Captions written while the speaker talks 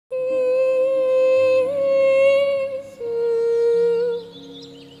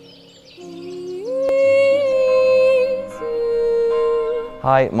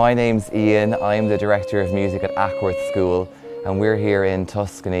Hi, my name's Ian. I'm the Director of Music at Ackworth School, and we're here in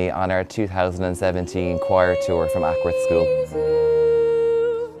Tuscany on our 2017 choir tour from Ackworth School.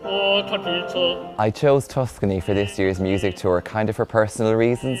 I chose Tuscany for this year's music tour kind of for personal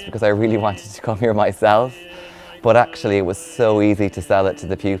reasons, because I really wanted to come here myself. But actually it was so easy to sell it to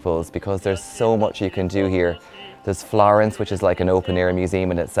the pupils because there's so much you can do here. There's Florence, which is like an open air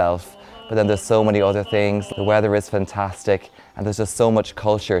museum in itself, but then there's so many other things. The weather is fantastic and there's just so much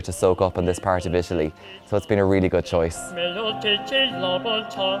culture to soak up in this part of Italy. So it's been a really good choice.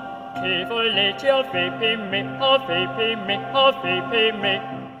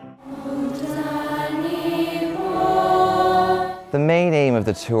 The main aim of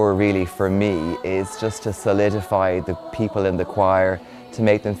the tour really for me is just to solidify the people in the choir, to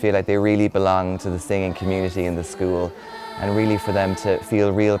make them feel like they really belong to the singing community in the school, and really for them to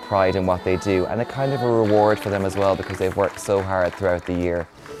feel real pride in what they do, and a kind of a reward for them as well because they've worked so hard throughout the year.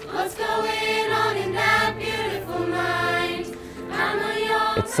 What's going on in that beautiful mind?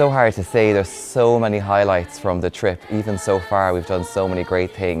 It's so hard to say. There's so many highlights from the trip. Even so far we've done so many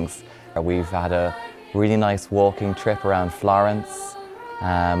great things. We've had a really nice walking trip around Florence.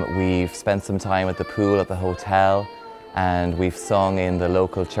 We've spent some time at the pool at the hotel, and we've sung in the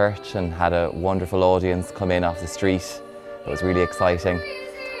local church and had a wonderful audience come in off the street. It was really exciting.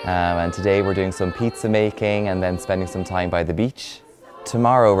 And today we're doing some pizza making and then spending some time by the beach.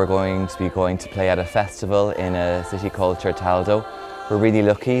 Tomorrow we're going to play at a festival in a city called Certaldo. We're really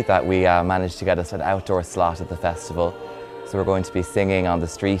lucky that we managed to get us an outdoor slot at the festival. So we're going to be singing on the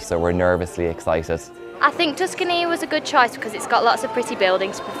street, so we're nervously excited. I think Tuscany was a good choice because it's got lots of pretty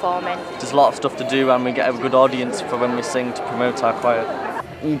buildings to perform in. There's a lot of stuff to do and we get a good audience for when we sing to promote our choir.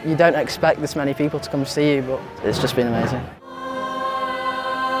 You don't expect this many people to come see you, but it's just been amazing.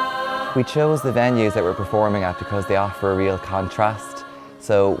 We chose the venues that we're performing at because they offer a real contrast.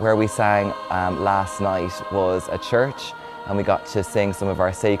 So where we sang last night was a church, and we got to sing some of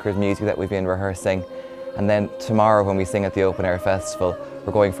our sacred music that we've been rehearsing. And then tomorrow when we sing at the Open Air Festival,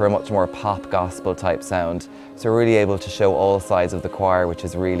 we're going for a much more pop gospel type sound. So we're really able to show all sides of the choir, which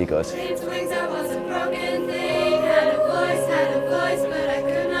is really good.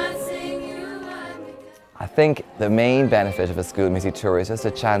 I think the main benefit of a school music tour is just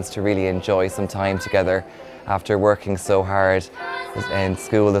a chance to really enjoy some time together after working so hard in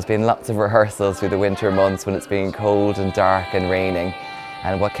school. There's been lots of rehearsals through the winter months when it's been cold and dark and raining.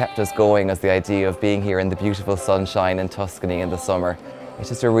 And what kept us going was the idea of being here in the beautiful sunshine in Tuscany in the summer. It's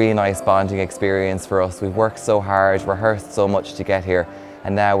just a really nice bonding experience for us. We've worked so hard, rehearsed so much to get here,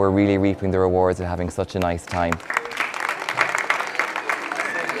 and now we're really reaping the rewards of having such a nice time.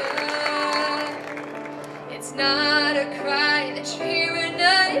 It's not a cry that you hear at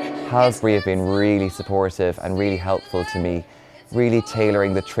night. Halsbury have been really supportive and really helpful to me, really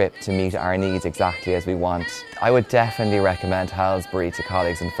tailoring the trip to meet our needs exactly as we want. I would definitely recommend Halsbury to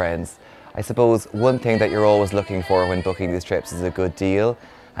colleagues and friends. I suppose one thing that you're always looking for when booking these trips is a good deal,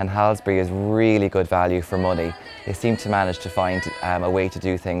 and Halsbury is really good value for money. They seem to manage to find a way to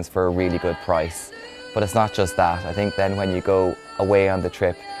do things for a really good price. But it's not just that. I think then when you go away on the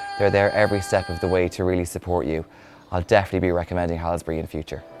trip, they're there every step of the way to really support you. I'll definitely be recommending Halsbury in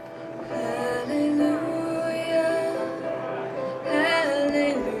future.